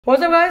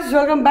What's up guys,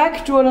 welcome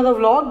back to another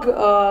vlog.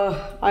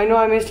 I know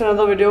I missed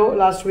another video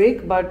last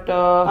week, but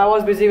I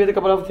was busy with a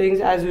couple of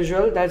things as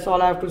usual. That's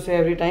all I have to say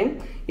every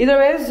time. Either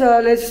ways,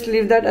 let's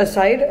leave that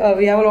aside.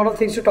 We have a lot of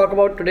things to talk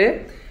about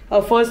today.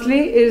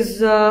 Firstly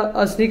is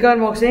a sneaker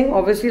unboxing,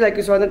 obviously like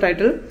you saw in the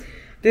title.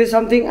 This is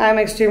something I'm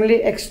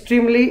extremely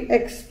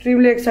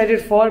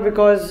excited for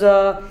because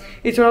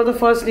it's one of the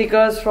first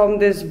sneakers from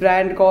this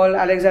brand called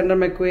Alexander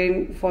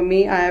McQueen. For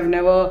me, I have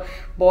never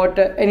bought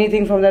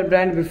anything from that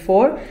brand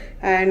before,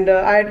 and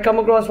I had come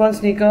across one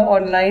sneaker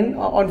online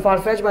on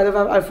Farfetch. By the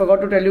way, I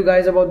forgot to tell you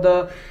guys about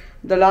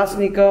the last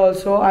sneaker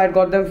also. I had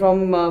got them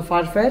from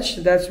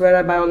Farfetch. That's where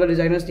I buy all the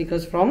designer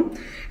sneakers from.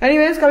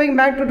 Anyways, coming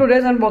back to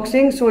today's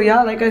unboxing. So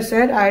yeah, like I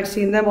said, I had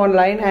seen them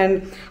online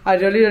and I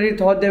really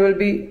thought they will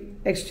be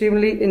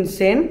extremely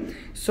insane.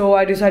 So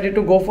I decided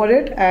to go for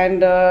it,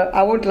 and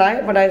I won't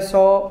lie, but I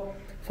saw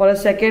for a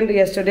second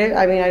yesterday.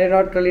 I mean, I did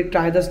not really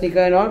try the sneaker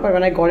and all, but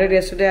when I got it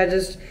yesterday, I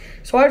just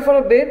saw it for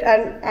a bit,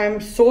 and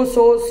I'm so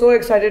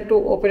excited to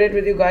open it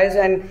with you guys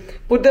and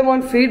put them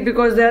on feet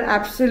because they're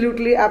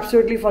absolutely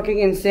fucking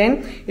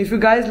insane. If you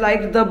guys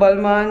liked the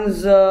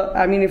Balmains,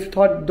 I mean, if you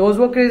thought those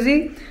were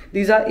crazy,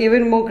 these are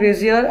even more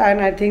crazier, and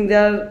I think they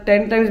are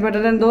 10 times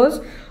better than those.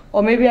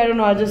 Or maybe, I don't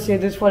know, I'll just say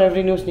this for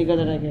every new sneaker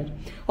that I get.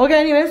 Okay,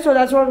 anyways, so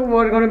that's what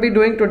we're going to be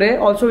doing today.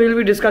 Also, we'll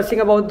be discussing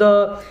about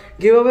the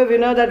giveaway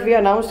winner that we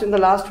announced in the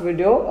last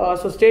video.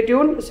 So stay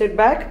tuned, sit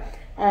back,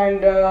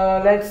 and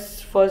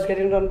let's first get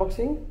into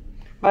unboxing.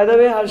 By the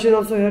way, Harsh is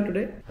also here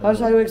today. Harsh,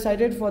 are you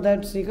excited for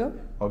that sneaker?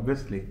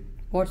 Obviously.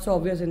 What's so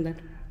obvious in that?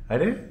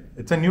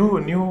 It's a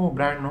new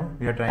brand, no?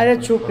 We are trying.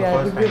 Alright, so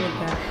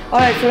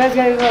let's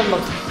get into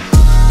unboxing.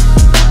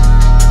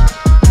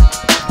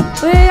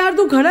 अरे यार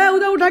तू खड़ा है,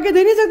 उधर उठा के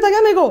दे नहीं सकता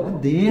क्या मेरे को?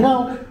 दे रहा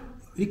हूँ.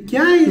 ये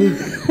क्या है?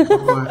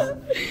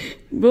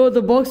 Bro,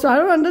 the box. I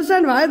don't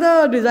understand why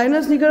the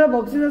designer sneaker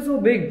boxes are so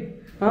big.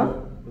 Huh?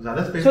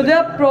 So they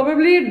are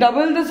probably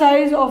double the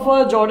size of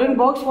a Jordan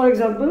box, for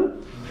example.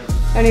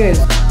 Anyways.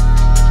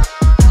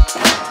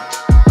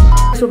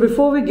 So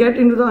before we get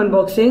into the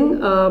unboxing,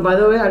 by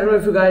the way, I don't know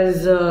if you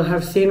guys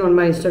have seen on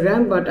my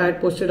Instagram, but I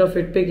posted a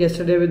fit pic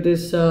yesterday with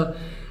this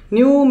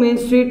new Main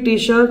Street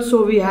t-shirt.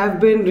 So we have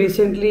been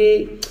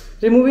recently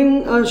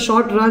removing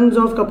short runs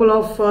of couple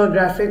of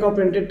graphic or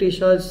printed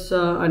t-shirts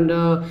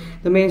under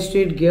the Main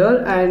Street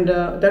gear, and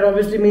that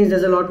obviously means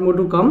there's a lot more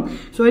to come.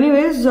 So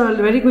anyways,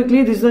 very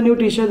quickly, this is the new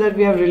t-shirt that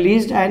we have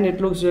released, and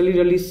it looks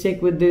really sick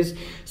with this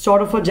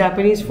sort of a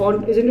Japanese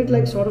font. Isn't it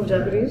like sort of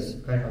Japanese?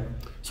 Kind of.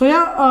 So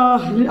yeah,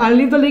 I'll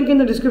leave the link in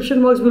the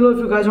description box below if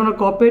you guys want to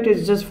cop it.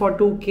 It's just for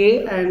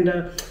 2K, and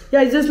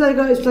yeah, it's just like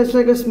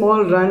a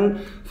small run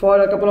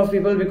for a couple of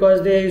people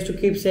because they used to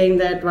keep saying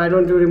that why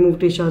don't you remove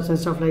t-shirts and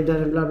stuff like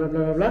that and blah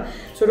blah.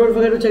 So don't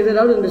forget to check that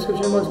out in the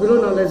description box below.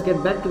 Now let's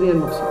get back to the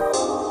unboxing.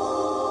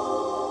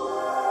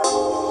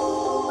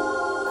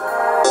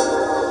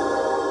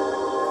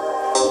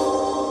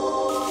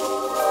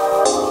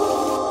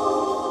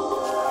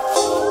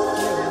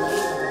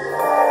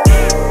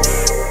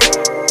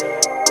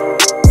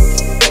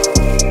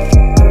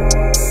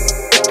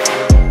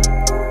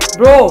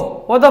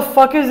 Bro, what the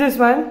fuck is this,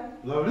 man?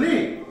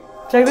 Lovely.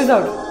 Check this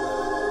out.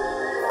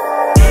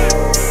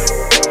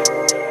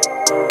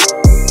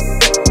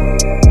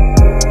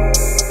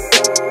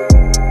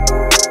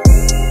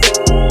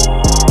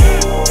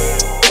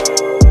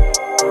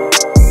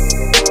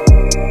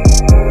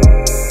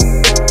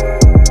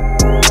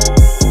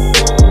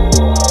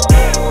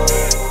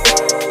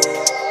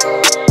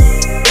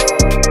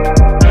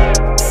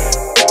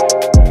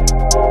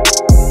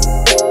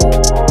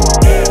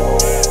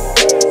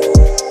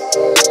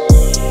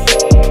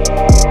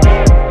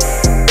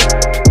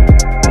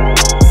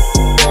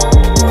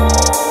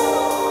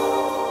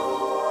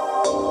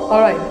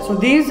 Alright, so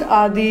these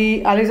are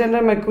the Alexander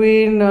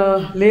McQueen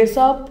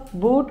lace-up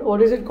boot.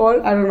 What is it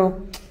called? I don't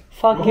know.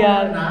 Fuck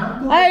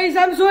yeah.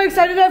 I'm so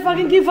excited I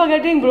fucking keep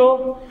forgetting,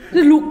 bro.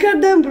 Just look at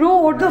them,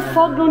 bro. What the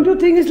fuck? Don't you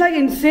think it's like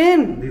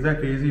insane? These are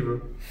crazy, bro.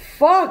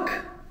 Fuck.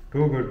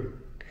 Too good.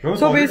 Bro,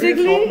 So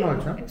basically,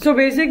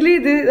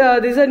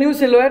 this is a new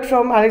silhouette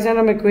from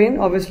Alexander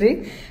McQueen,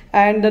 obviously.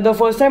 And the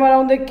first time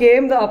around they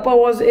came, the upper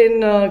was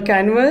in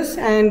canvas,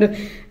 and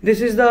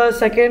this is the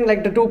second,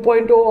 like the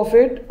 2.0 of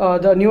it,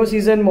 the new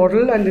season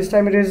model, and this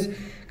time it is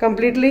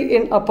completely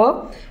in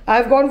upper.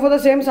 I've gone for the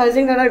same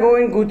sizing that I go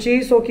in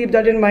Gucci, so keep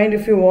that in mind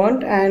if you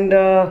want. And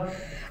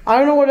I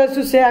don't know what else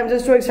to say. I'm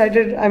just so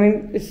excited. I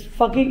mean, it's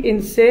fucking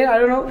insane. I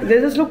don't know. They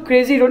just look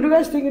crazy. Don't you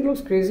guys think it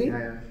looks crazy?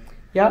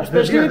 Yeah,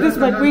 especially with this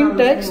McQueen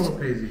text.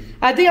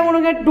 I think I want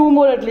to get 2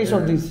 more at least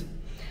of these.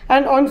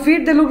 And on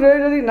feet, they look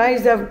really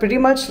nice. They're pretty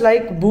much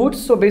like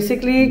boots. So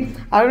basically,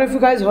 I don't know if you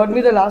guys heard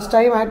me the last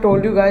time. I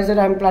told you guys that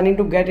I'm planning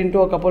to get into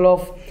a couple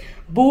of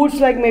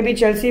boots, like maybe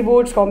Chelsea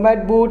boots,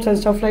 combat boots and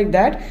stuff like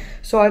that.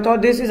 So I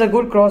thought this is a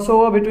good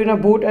crossover between a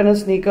boot and a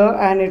sneaker,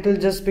 and it will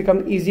just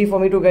become easy for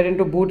me to get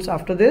into boots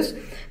after this.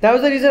 That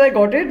was the reason I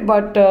got it.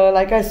 But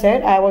like I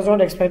said, I was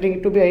not expecting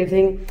it to be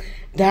anything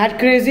that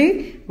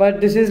crazy,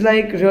 but this is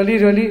like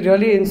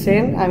really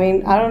insane. I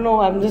mean, I don't know,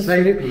 I'm just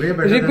Like, way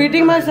better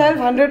repeating than myself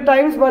 100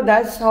 times, but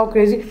that's how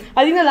crazy.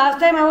 I think the last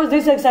time I was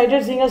this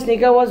excited seeing a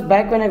sneaker was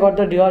back when I got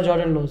the Dior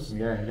Jordan lows.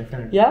 Yeah,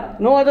 definitely. Yeah,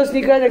 no other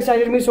sneaker has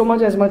excited me so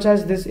much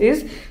as this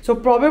is. So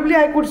probably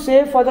I could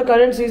say for the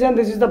current season,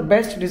 this is the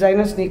best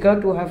designer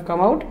sneaker to have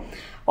come out.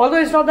 Although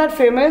it's not that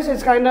famous,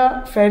 it's kind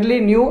of fairly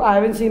new. I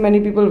haven't seen many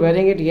people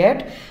wearing it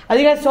yet. I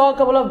think I saw a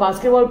couple of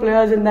basketball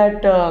players in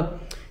that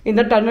in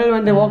the tunnel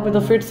when they walk with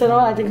the fits and all.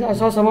 I think I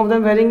saw some of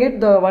them wearing it,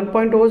 the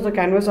 1.0s, the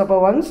canvas upper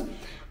ones,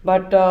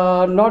 but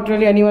not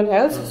really anyone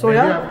else. So Maybe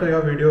yeah. after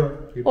your video.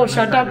 Oh,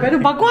 shut up! मैंने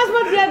बकवास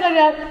मत किया कर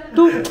यार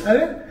तू.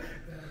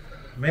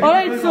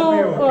 Alright, so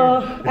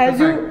as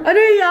you,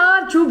 अरे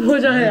यार चुप हो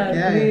जा यार,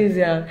 please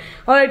यार.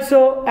 Alright,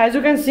 so as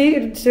you can see,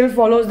 it still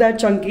follows that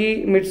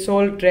chunky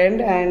midsole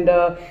trend, and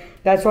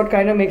that's what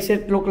kind of makes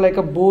it look like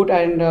a boot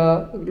and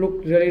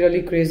look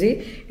really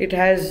crazy. It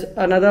has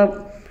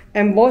another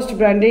embossed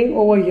branding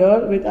over here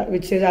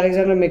which says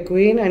Alexander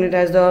McQueen, and it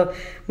has the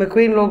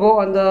McQueen logo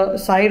on the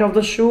side of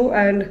the shoe,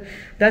 and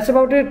that's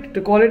about it.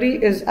 The quality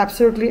is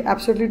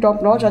absolutely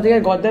top notch. I think I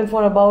got them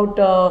for about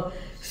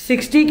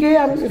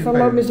 60k, if I'm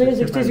not mistaken,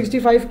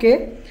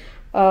 65k.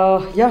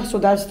 Yeah, so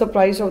that's the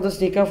price of the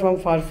sneaker from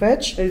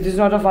Farfetch. This is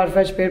not a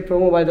Farfetch paid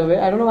promo, by the way.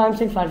 I don't know why I'm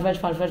saying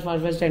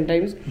Farfetch 10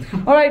 times.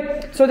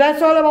 Alright, so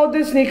that's all about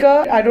this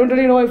sneaker. I don't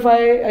really know if I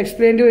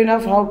explained you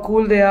enough how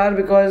cool they are,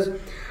 because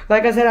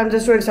like I said, I'm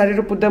just so excited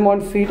to put them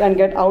on feet and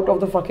get out of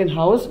the fucking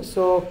house.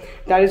 So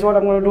that is what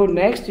I'm going to do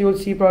next. You'll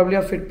see probably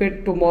a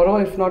Fitbit tomorrow,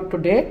 if not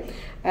today.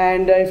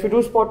 And if you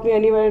do spot me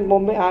anywhere in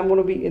Bombay, I'm going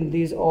to be in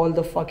these all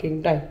the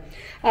fucking time.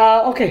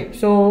 Okay,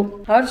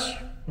 so Harsh,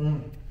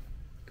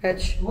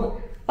 catch.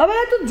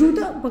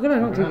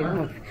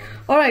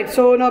 Alright,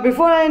 so now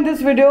before I end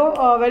this video,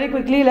 very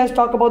quickly let's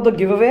talk about the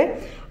giveaway.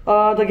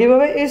 The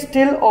giveaway is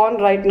still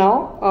on right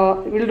now.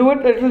 We'll do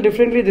it a little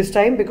differently this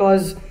time,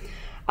 because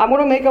I'm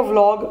going to make a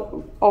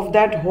vlog of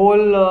that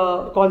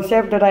whole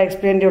concept that I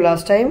explained to you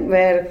last time,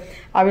 where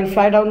I will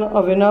fly down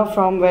a winner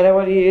from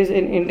wherever he is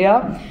in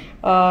India,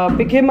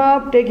 pick him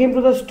up, take him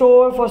to the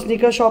store for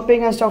sneaker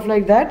shopping and stuff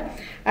like that.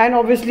 And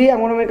obviously I'm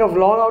going to make a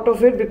vlog out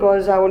of it,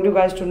 because I want you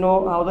guys to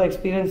know how the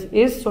experience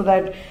is, so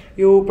that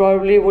you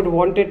probably would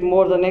want it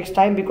more the next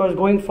time, because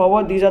going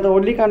forward these are the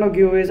only kind of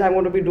giveaways I'm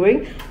going to be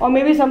doing, or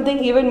maybe something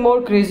even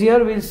more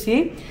crazier, we'll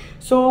see.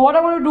 So what I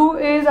want to do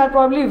is I'll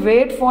probably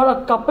wait for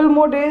a couple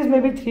more days,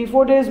 maybe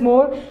 3-4 days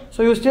more,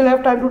 so you still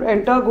have time to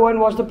enter, go and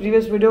watch the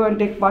previous video and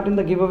take part in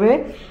the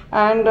giveaway.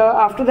 And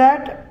after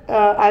that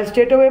I'll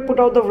straight away put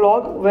out the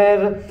vlog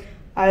where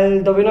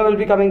the winner will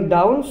be coming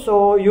down.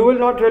 So you will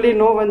not really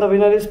know when the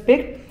winner is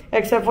picked,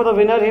 except for the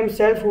winner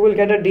himself, who will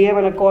get a DM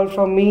and a call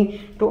from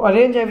me to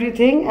arrange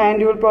everything,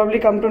 and you will probably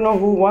come to know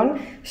who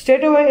won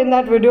straight away in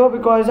that video,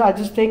 because I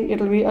just think it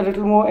will be a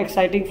little more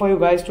exciting for you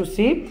guys to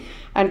see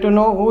and to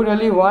know who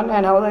really won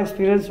and how the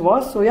experience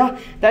was. So yeah,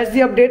 that's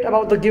the update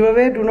about the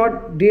giveaway. Do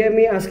not DM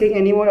me asking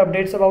any more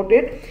updates about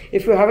it.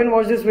 If you haven't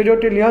watched this video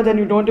till here, then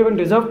you don't even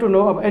deserve to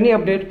know of any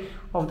update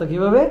of the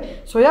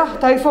giveaway. So yeah,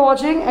 thanks for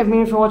watching. I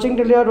mean, if you're watching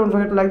till here, don't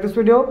forget to like this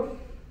video,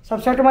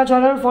 subscribe to my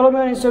channel, follow me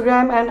on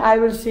Instagram, and I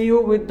will see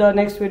you with the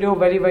next video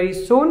very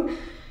soon.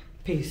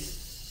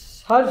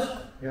 Peace. Harsh?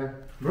 Yeah.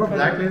 Bro,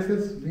 black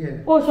laces? Yeah.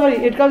 Oh, sorry,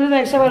 it comes with an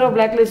extra pair of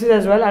black laces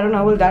as well. I don't know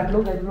how will that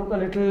look. That will look a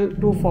little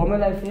too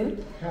formal, I feel.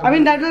 Yeah. I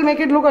mean, that will make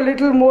it look a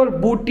little more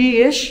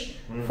booty-ish.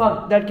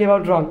 Fuck, that came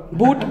out wrong.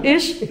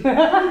 Boot-ish.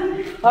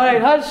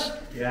 Alright, Harsh.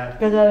 Yeah.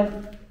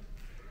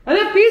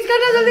 अरे piece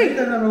करना जल्दी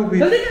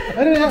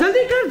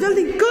जल्दी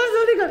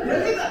कर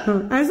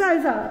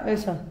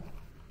ऐसा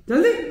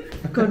जल्दी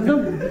कर दो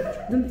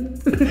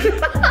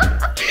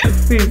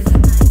piece